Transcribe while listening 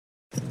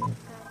The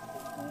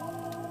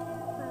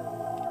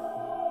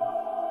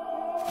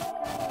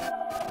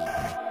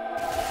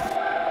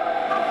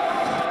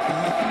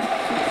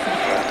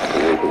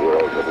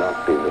world would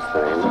not be the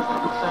same.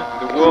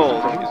 The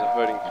world is a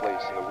hurting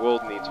place, and the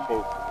world needs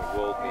hope, and the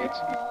world needs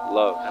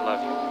love. I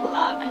love you.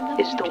 Love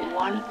is the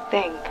one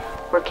thing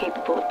we're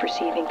capable of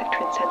perceiving that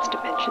transcends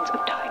dimensions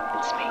of time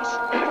and space.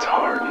 And it's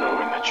hard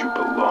knowing that you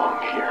belong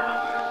here.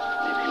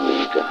 Maybe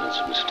we got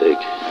some mistake.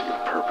 Your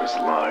purpose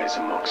lies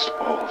amongst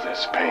all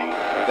this pain.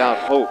 Without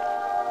hope,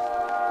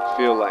 I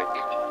feel like,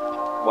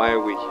 why are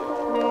we here?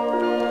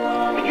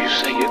 When you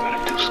say you're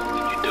gonna do something,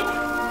 you do it.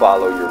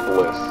 Follow your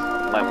bliss.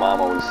 My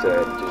mom always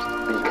said, just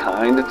be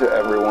kind to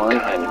everyone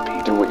Kind to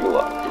people. do what you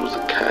love. It was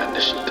the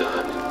kindness you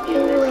done.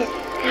 You was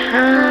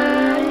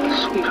kind.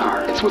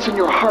 Sweetheart. It's what's in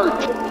your heart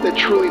that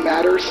truly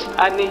matters.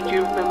 I need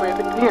you to remember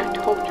everything I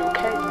told you,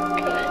 okay?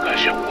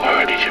 Because your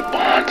word is your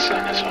bond,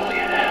 son. That's all you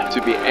have.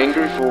 To be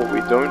angry for what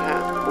we don't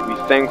have, but be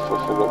thankful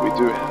for what we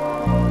do have.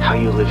 How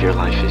you live your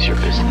life is your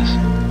business.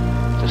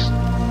 Just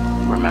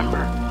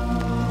remember,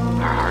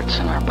 our hearts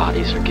and our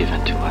bodies are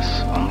given to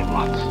us only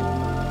once.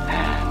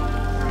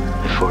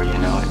 And before you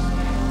know it,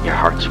 your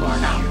heart's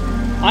worn out.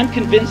 I'm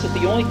convinced that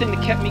the only thing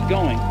that kept me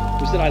going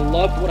was that I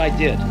loved what I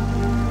did.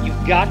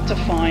 You've got to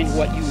find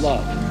what you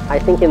love. I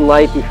think in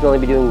life you should only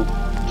be doing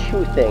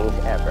two things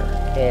ever.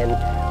 And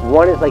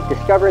one is like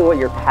discovering what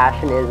your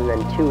passion is, and then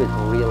two is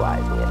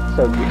realizing it.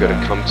 So You gotta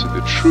come to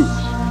the truth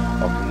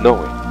of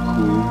knowing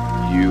who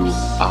you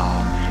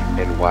are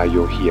and why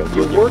you're here.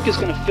 Your work is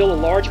going to fill a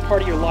large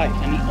part of your life,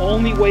 and the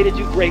only way to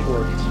do great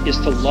work is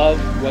to love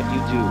what you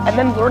do. And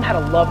then learn how to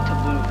love to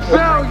lose.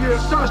 Failure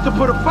starts to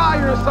put a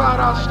fire inside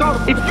our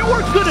stomach. If you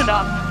are good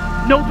enough,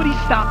 nobody's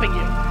stopping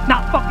you.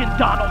 Not fucking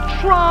Donald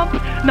Trump,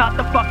 not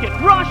the fucking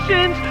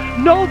Russians,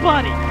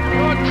 nobody.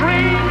 Your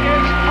dream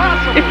is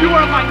possible. If you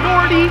are a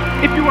minority,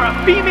 if you are a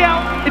female,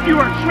 if you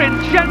are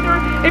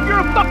transgender, if you're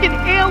a fucking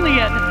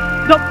alien,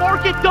 the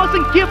market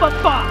doesn't give a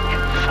fuck.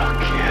 Fuck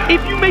yeah.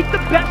 If you make the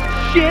best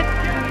shit,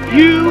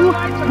 you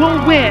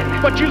will win.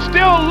 But you're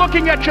still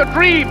looking at your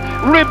dream,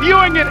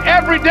 reviewing it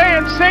every day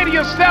and say to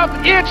yourself,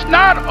 it's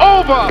not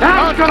over.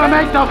 That's gonna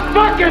make the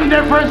fucking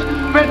difference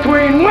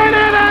between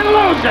winning and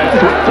losing.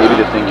 Maybe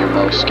the thing you're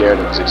most scared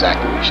of is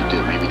exactly what you should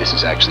do. Maybe this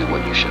is actually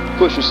what you should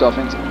Push yourself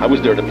into. I was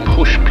there to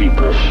push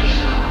people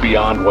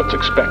beyond what's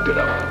expected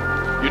of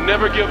them. You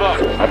never give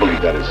up. I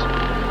believe that is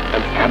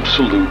an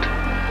absolute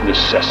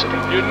necessity.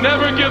 You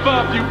never give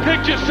up. You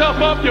pick yourself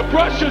up, you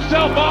brush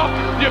yourself off,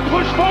 you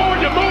push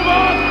forward, you move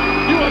on,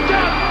 you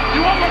adapt,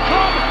 you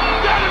overcome.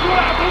 That is what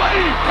I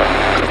believe.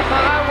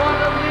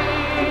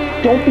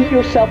 Don't beat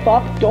yourself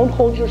up. Don't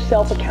hold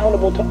yourself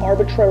accountable to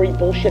arbitrary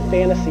bullshit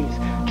fantasies.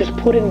 Just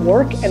put in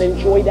work and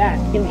enjoy that.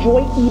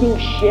 Enjoy eating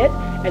shit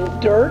and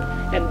dirt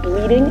and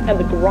bleeding and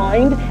the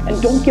grind,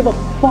 and don't give a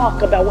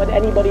fuck about what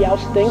anybody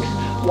else thinks,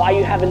 why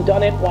you haven't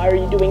done it, why are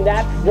you doing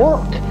that.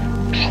 Work,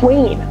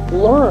 train,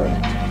 learn.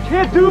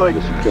 Can't do it.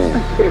 Yes, you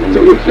can.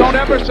 Don't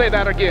ever say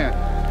that again.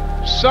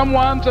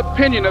 Someone's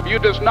opinion of you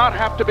does not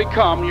have to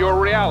become your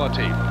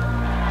reality.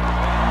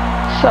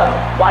 So,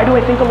 why do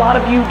I think a lot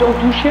of you don't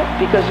do shit?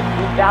 Because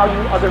you value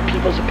other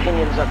people's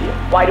opinions of you.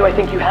 Why do I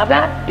think you have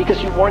that?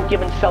 Because you weren't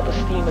given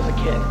self-esteem as a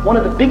kid. One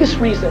of the biggest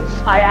reasons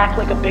I act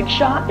like a big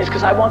shot is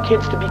because I want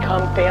kids to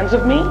become fans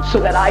of me so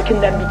that I can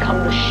then become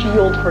the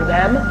shield for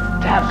them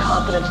to have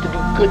confidence to do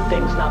good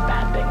things, not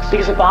bad things.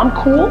 Because if I'm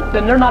cool,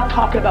 then they're not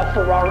talking about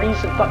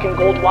Ferraris and fucking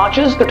gold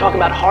watches. They're talking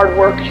about hard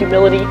work,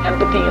 humility,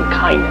 empathy, and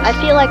kindness. I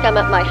feel like I'm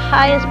at my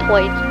highest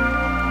point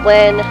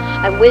when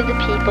I'm with the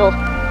people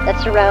that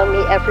surround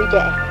me every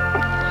day.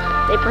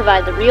 They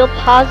provide the real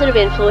positive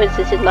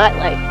influences in my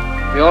life.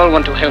 We all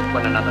want to help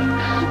one another.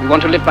 We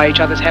want to live by each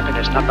other's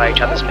happiness, not by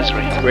each other's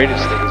misery. The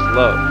greatest thing is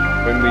love.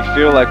 When we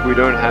feel like we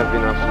don't have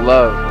enough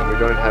love, and we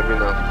don't have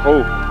enough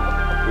hope,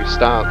 we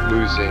start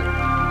losing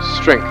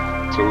strength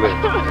to live.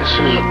 This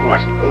is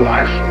what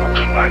life looks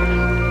like.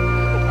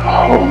 A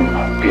home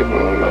of people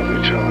who love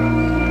each other.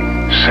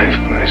 A safe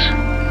place.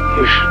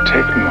 You should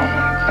take a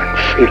moment and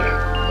feel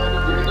it.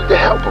 We need to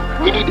help him.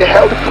 We need to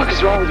help. What the fuck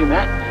is wrong with you,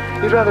 man?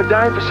 You'd rather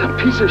die for some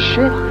piece of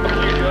shit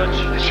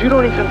that you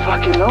don't even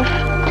fucking know?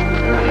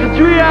 The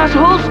three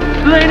assholes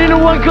laying into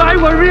one guy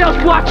while everybody else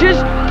watches?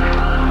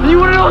 And you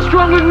wanna know what's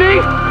wrong with me?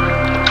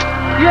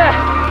 Yeah,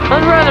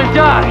 I'd rather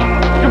die.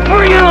 So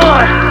bring it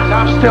on!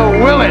 I'm still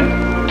willing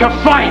to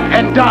fight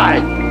and die.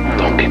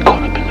 Don't get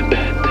caught up in the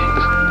bad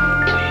things.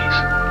 Please.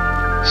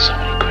 There's so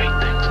many great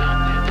things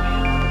out there for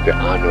you. There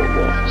are no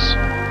walls.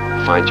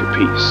 Find your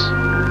peace,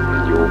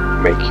 and you'll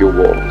make your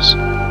walls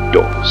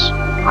doors.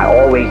 I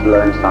always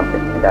learn something,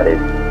 and that is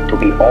to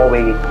be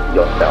always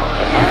yourself.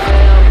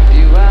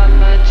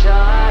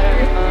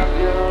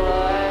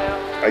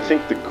 I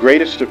think the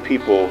greatest of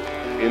people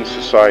in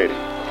society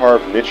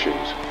carved niches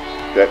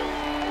that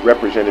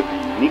represented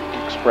the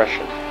unique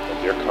expression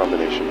of their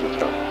combinations of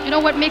talent. You know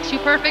what makes you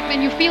perfect?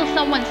 When you feel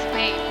someone's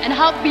pain. And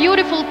how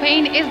beautiful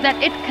pain is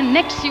that it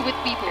connects you with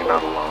people. You're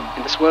not alone.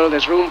 In this world,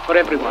 there's room for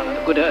everyone.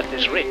 The good earth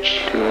is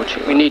rich.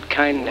 We need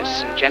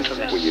kindness and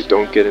gentleness. When you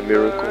don't get a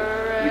miracle,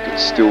 you can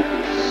still be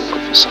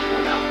good for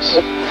someone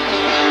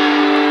else.